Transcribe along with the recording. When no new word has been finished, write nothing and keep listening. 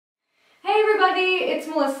everybody, it's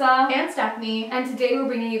Melissa and Stephanie, and today we're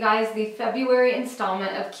bringing you guys the February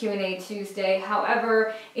installment of Q&A Tuesday.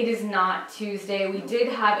 However, it is not Tuesday. We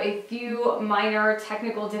did have a few minor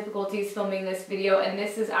technical difficulties filming this video, and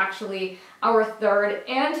this is actually our third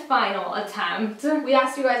and final attempt. We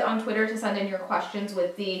asked you guys on Twitter to send in your questions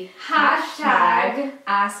with the hashtag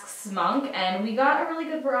 #AskSmunk, and we got a really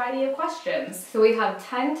good variety of questions. So we have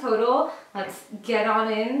 10 total. Let's get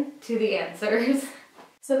on in to the answers.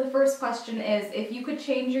 So the first question is, if you could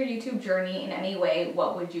change your YouTube journey in any way,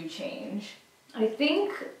 what would you change? I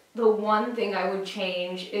think the one thing I would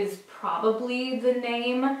change is probably the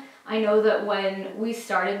name. I know that when we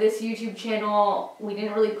started this YouTube channel, we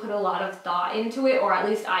didn't really put a lot of thought into it, or at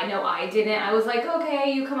least I know I didn't. I was like,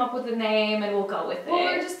 okay, you come up with a name and we'll go with it. Well,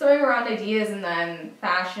 we were just throwing around ideas and then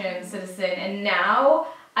fashion, citizen, and now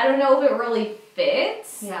I don't know if it really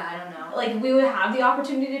fits. Yeah, I don't know. Like, we would have the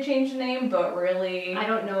opportunity to change the name, but really I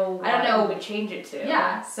don't know what we would change it to.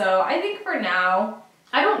 Yeah, so I think for now,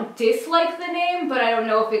 I don't dislike the name, but I don't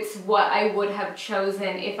know if it's what I would have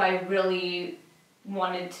chosen if I really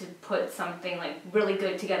wanted to put something like really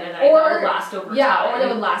good together that I thought would last over time. Yeah, or that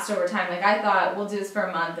would last over time. Like, I thought we'll do this for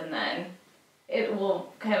a month and then it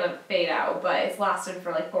will kind of fade out, but it's lasted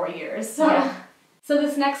for like 4 years. So. Yeah. So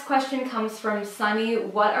this next question comes from Sunny.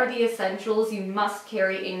 What are the essentials you must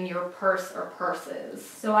carry in your purse or purses?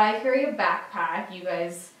 So I carry a backpack, you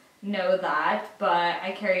guys know that, but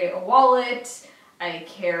I carry a wallet, I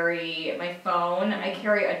carry my phone, I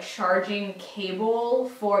carry a charging cable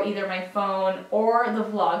for either my phone or the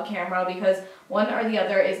vlog camera because one or the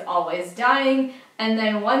other is always dying. And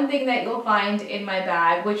then one thing that you'll find in my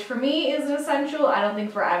bag, which for me is an essential, I don't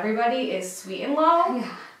think for everybody, is Sweet and Low.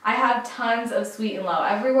 Yeah. I have tons of Sweet and Low.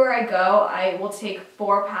 Everywhere I go, I will take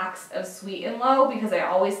 4 packs of Sweet and Low because I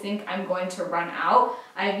always think I'm going to run out.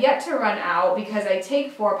 I have yet to run out because I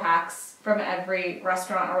take 4 packs from every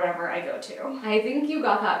restaurant or whatever I go to. I think you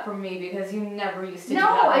got that from me because you never used to do that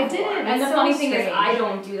No, before. I didn't. And the It's funny so thing is strange. I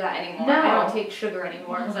don't do that anymore. No. I don't take sugar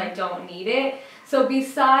anymore because I don't need it. So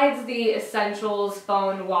besides the essentials,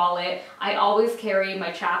 phone, wallet, I always carry my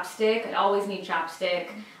chapstick. I always need chapstick.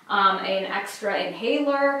 An extra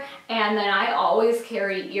inhaler, and then I always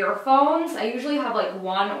carry earphones. I usually have like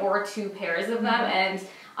 1 or 2 pairs of them, and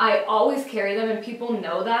I always carry them, and people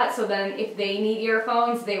know that, so then if they need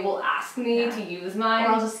earphones, they will ask me to use mine. Or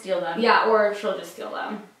I'll just steal them. Yeah, or she'll just steal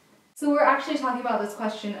them. So we were actually talking about this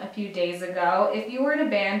question a few days ago. If you were in a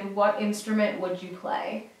band, what instrument would you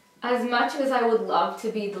play? As much as I would love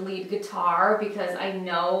to be the lead guitar, because I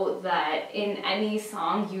know that in any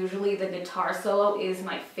song, usually the guitar solo is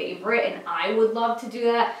my favorite, and I would love to do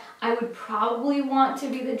that, I would probably want to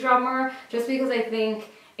be the drummer, just because I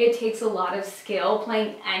think it takes a lot of skill.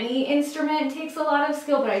 Playing any instrument takes a lot of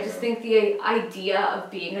skill, but I just think the idea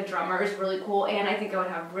of being a drummer is really cool, and I think I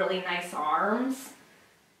would have really nice arms.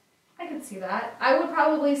 I could see that. I would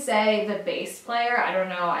probably say the bass player. I don't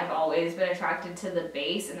know, I've always been attracted to the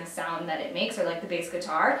bass and the sound that it makes, or like the bass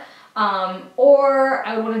guitar. Or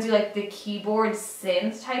I would want to do like the keyboard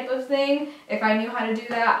synth type of thing. If I knew how to do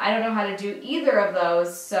that, I don't know how to do either of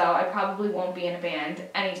those, so I probably won't be in a band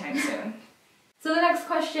anytime soon. So the next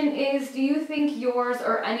question is, do you think yours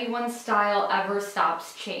or anyone's style ever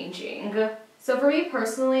stops changing? So for me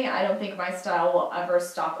personally, I don't think my style will ever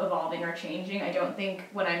stop evolving or changing. I don't think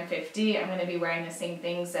when I'm 50, I'm going to be wearing the same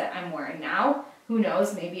things that I'm wearing now. Who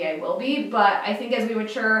knows, maybe I will be, but I think as we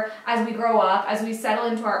mature, as we grow up, as we settle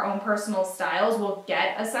into our own personal styles, we'll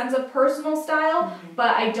get a sense of personal style,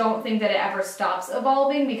 but I don't think that it ever stops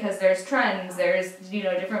evolving because there's trends, there's, you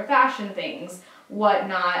know, different fashion things,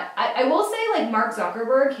 whatnot. I will say, like, Mark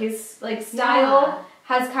Zuckerberg, his, like, style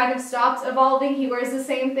has kind of stopped evolving. He wears the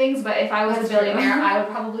same things, but if I was a billionaire, I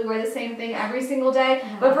would probably wear the same thing every single day.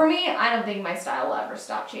 Yeah. But for me, I don't think my style will ever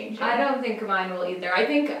stop changing. I don't think mine will either. I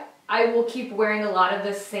think I will keep wearing a lot of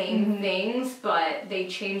the same things, but they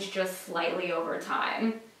change just slightly over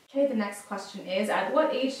time. Okay, the next question is, at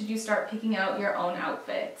what age did you start picking out your own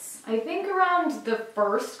outfits? I think around the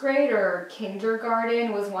 1st grade or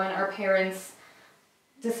kindergarten was when our parents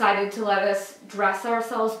decided to let us dress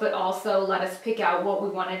ourselves, but also let us pick out what we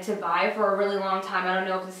wanted to buy for a really long time. I don't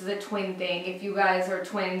know if this is a twin thing, if you guys are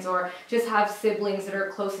twins or just have siblings that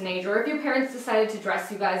are close in age, or if your parents decided to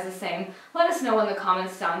dress you guys the same. Let us know in the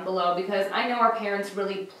comments down below, because I know our parents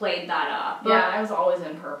really played that up. Yeah, I was always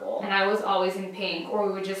in purple. And I was always in pink, or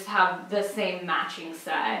we would just have the same matching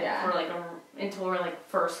set for like until we were like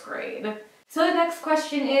 1st grade. So the next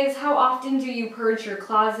question is, how often do you purge your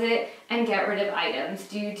closet and get rid of items?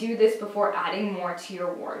 Do you do this before adding more to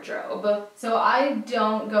your wardrobe? So I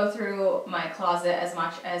don't go through my closet as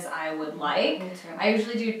much as I would like. Me too. I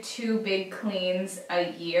usually do 2 big cleans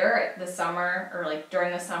a year, the summer, or like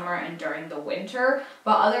during the summer and during the winter.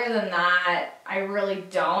 But other than that, I really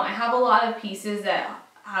don't. I have a lot of pieces that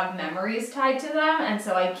have memories tied to them, and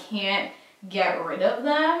so I can't get rid of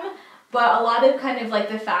them. But a lot of kind of like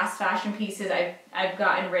the fast fashion pieces I've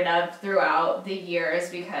gotten rid of throughout the years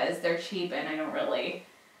because they're cheap and I don't really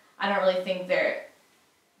think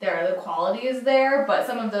the quality is there. But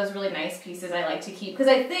some of those really nice pieces I like to keep because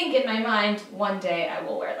I think in my mind one day I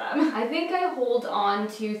will wear them. I think I hold on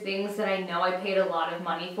to things that I know I paid a lot of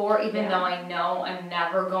money for, even though I know I'm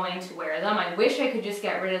never going to wear them. I wish I could just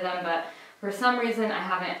get rid of them, but for some reason I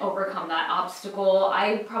haven't overcome that obstacle.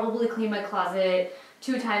 I probably clean my closet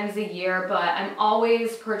 2 times a year, but I'm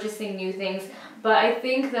always purchasing new things. But I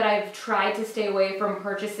think that I've tried to stay away from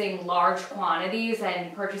purchasing large quantities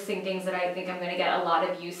and purchasing things that I think I'm going to get a lot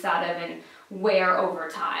of use out of and wear over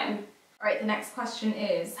time. All right, the next question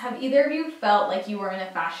is, have either of you felt like you were in a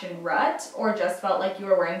fashion rut or just felt like you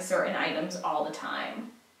were wearing certain items all the time?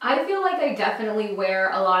 I feel like I definitely wear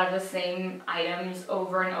a lot of the same items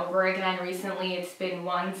over and over again. Recently it's been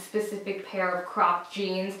one specific pair of cropped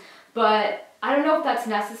jeans, but I don't know if that's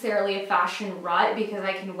necessarily a fashion rut because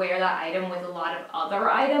I can wear that item with a lot of other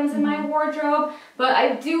items in my wardrobe, but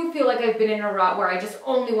I do feel like I've been in a rut where I just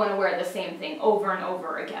only want to wear the same thing over and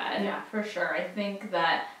over again. Yeah, for sure. I think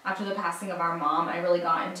that after the passing of our mom, I really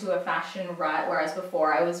got into a fashion rut, whereas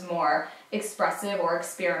before I was more expressive or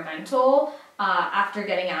experimental. After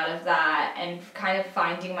getting out of that and kind of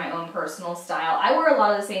finding my own personal style. I wear a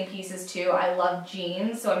lot of the same pieces too. I love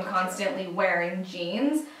jeans, so I'm constantly wearing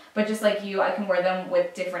jeans. But just like you, I can wear them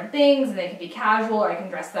with different things and they can be casual or I can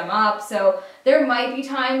dress them up. So there might be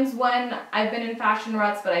times when I've been in fashion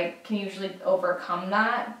ruts, but I can usually overcome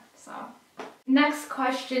that. So. Next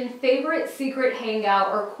question, favorite secret hangout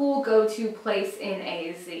or cool go-to place in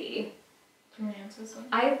AZ? Do you want to answer this one?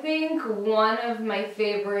 I think one of my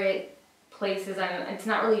favorite places, it's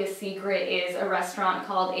not really a secret, is a restaurant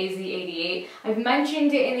called AZ88. I've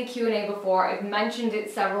mentioned it in a Q&A before, I've mentioned it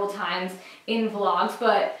several times in vlogs,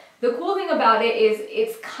 but the cool thing about it is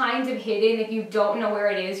it's kind of hidden. If you don't know where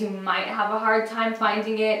it is, you might have a hard time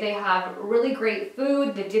finding it. They have really great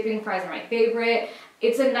food, the dipping fries are my favorite.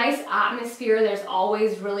 It's a nice atmosphere, there's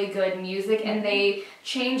always really good music, and they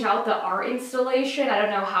change out the art installation. I don't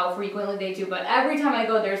know how frequently they do, but every time I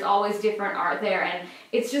go, there's always different art there, and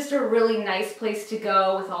it's just a really nice place to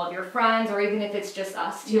go with all of your friends, or even if it's just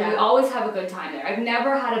us two. We always have a good time there. I've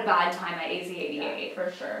never had a bad time at AZ88. Yeah,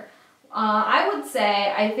 for sure. I would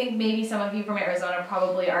say, I think maybe some of you from Arizona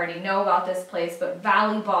probably already know about this place, but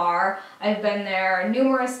Valley Bar, I've been there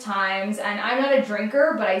numerous times, and I'm not a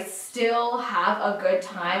drinker, but I still have a good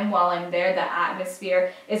time while I'm there. The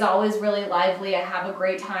atmosphere is always really lively. I have a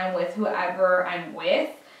great time with whoever I'm with.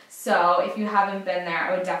 So if you haven't been there,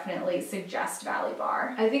 I would definitely suggest Valley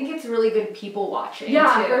Bar. I think it's really good people watching,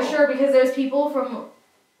 yeah, too. for sure, because there's people from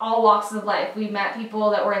all walks of life. We've met people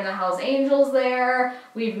that were in the Hells Angels there.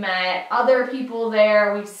 We've met other people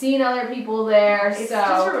there. We've seen other people there. It's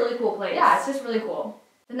just a really cool place. Yeah, it's just really cool.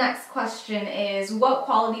 The next question is, what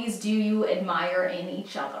qualities do you admire in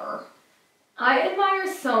each other? I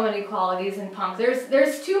admire so many qualities in Punk.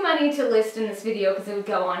 There's too many to list in this video because it would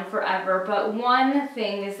go on forever, but one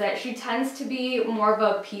thing is that she tends to be more of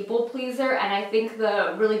a people pleaser, and I think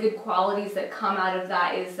the really good qualities that come out of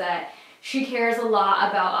that is that she cares a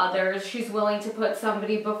lot about others. She's willing to put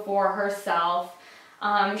somebody before herself.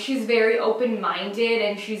 She's very open-minded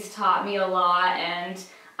and she's taught me a lot, and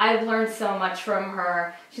I've learned so much from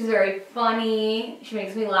her. She's very funny. She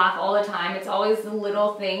makes me laugh all the time. It's always the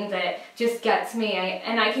little thing that just gets me,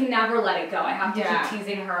 and I can never let it go. I have to keep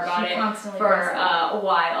teasing her about it for a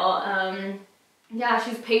while. Yeah,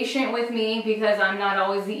 she's patient with me because I'm not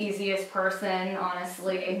always the easiest person,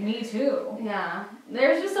 honestly. Me too. Yeah.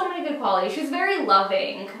 There's just so many good qualities. She's very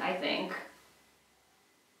loving, I think.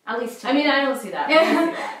 At least to me. I mean, I don't see that. I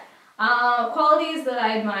don't see that. Qualities that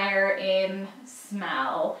I admire in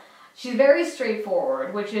Smell. She's very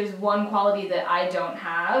straightforward, which is one quality that I don't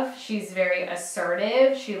have. She's very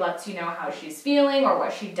assertive. She lets you know how she's feeling or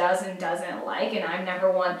what she does and doesn't like, and I'm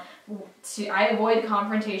never one to, I avoid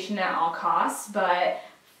confrontation at all costs, but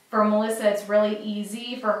for Melissa, it's really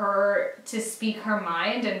easy for her to speak her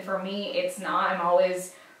mind, and for me, it's not. I'm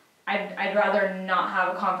always I'd rather not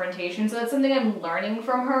have a confrontation. So that's something I'm learning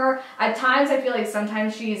from her. At times I feel like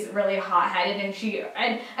sometimes she's really hot-headed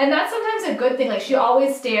and that's sometimes a good thing. Like she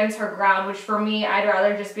always stands her ground, which for me I'd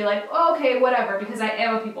rather just be like, oh, okay, whatever, because I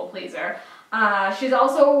am a people pleaser. She's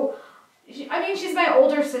also, she's my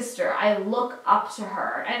older sister. I look up to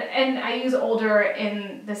her. And I use older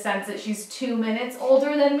in the sense that she's 2 minutes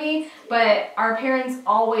older than me, but our parents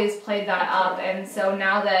always played that up. And so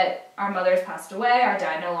now that our mother's passed away, our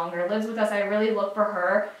dad no longer lives with us, I really look for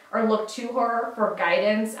her, or look to her for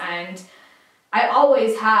guidance. And I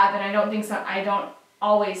always have, and I don't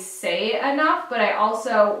always say it enough, but I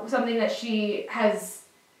also, something that she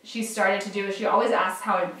started to do is she always asks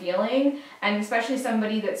how I'm feeling, and especially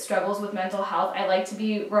somebody that struggles with mental health, I like to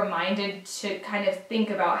be reminded to kind of think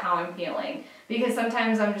about how I'm feeling, because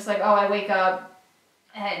sometimes I'm just like, oh, I wake up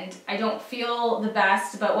and I don't feel the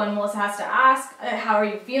best, but when Melissa has to ask, how are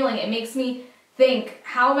you feeling, it makes me think,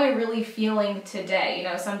 how am I really feeling today? You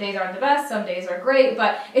know, some days aren't the best, some days are great,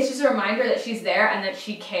 but it's just a reminder that she's there and that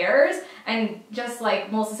she cares. And just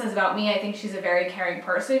like Melissa says about me, I think she's a very caring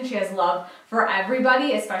person. She has love for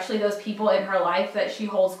everybody, especially those people in her life that she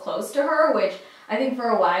holds close to her, which I think for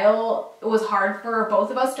a while it was hard for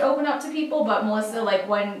both of us to open up to people, but Melissa, like,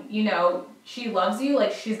 when, you know, she loves you,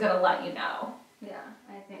 like, she's gonna let you know. Yeah,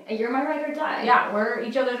 I think you're my ride or die. Yeah, we're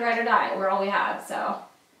each other's ride or die. We're all we have, so.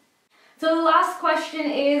 So the last question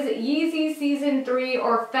is Yeezy Season 3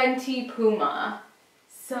 or Fenty Puma?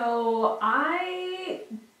 So I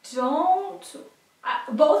don't,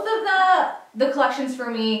 both of the collections for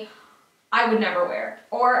me, I would never wear.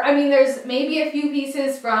 Or, I mean, there's maybe a few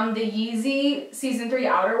pieces from the Yeezy Season 3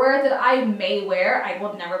 outerwear that I may wear. I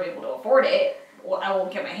will never be able to afford it. Well, I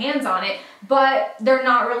won't get my hands on it, but they're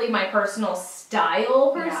not really my personal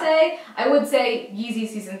style per se. I would say Yeezy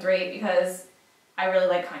Season 3 because I really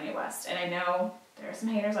like Kanye West, and I know there are some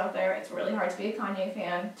haters out there. It's really hard to be a Kanye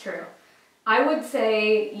fan. True. I would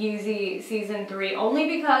say Yeezy Season 3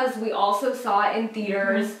 only because we also saw it in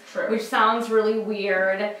theaters, which sounds really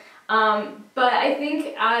weird. But I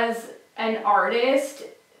think as an artist,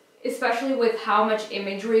 especially with how much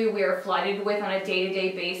imagery we are flooded with on a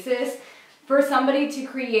day-to-day basis, for somebody to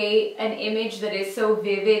create an image that is so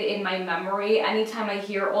vivid in my memory, anytime I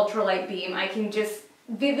hear ultralight beam, I can just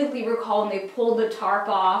vividly recall when they pulled the tarp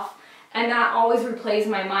off, and that always replays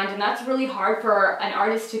in my mind, and that's really hard for an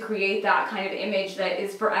artist to create that kind of image that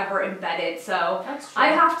is forever embedded. So I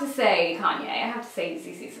have to say Kanye, I have to say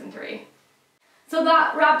Yeezy Season 3. So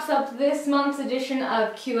that wraps up this month's edition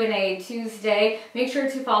of Q&A Tuesday. Make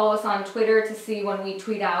sure to follow us on Twitter to see when we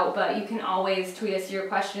tweet out, but you can always tweet us your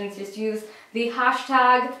questions. Just use the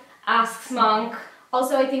hashtag AsksMonk.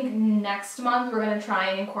 Also, I think next month we're going to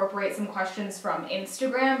try and incorporate some questions from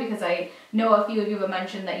Instagram, because I know a few of you have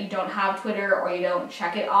mentioned that you don't have Twitter or you don't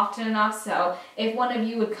check it often enough. So if one of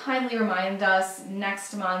you would kindly remind us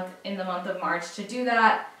next month, in the month of March, to do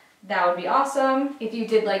that, that would be awesome. If you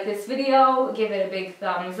did like this video, give it a big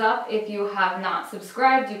thumbs up. If you have not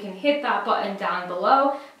subscribed, you can hit that button down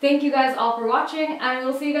below. Thank you guys all for watching, and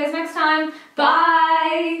we'll see you guys next time.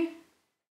 Bye!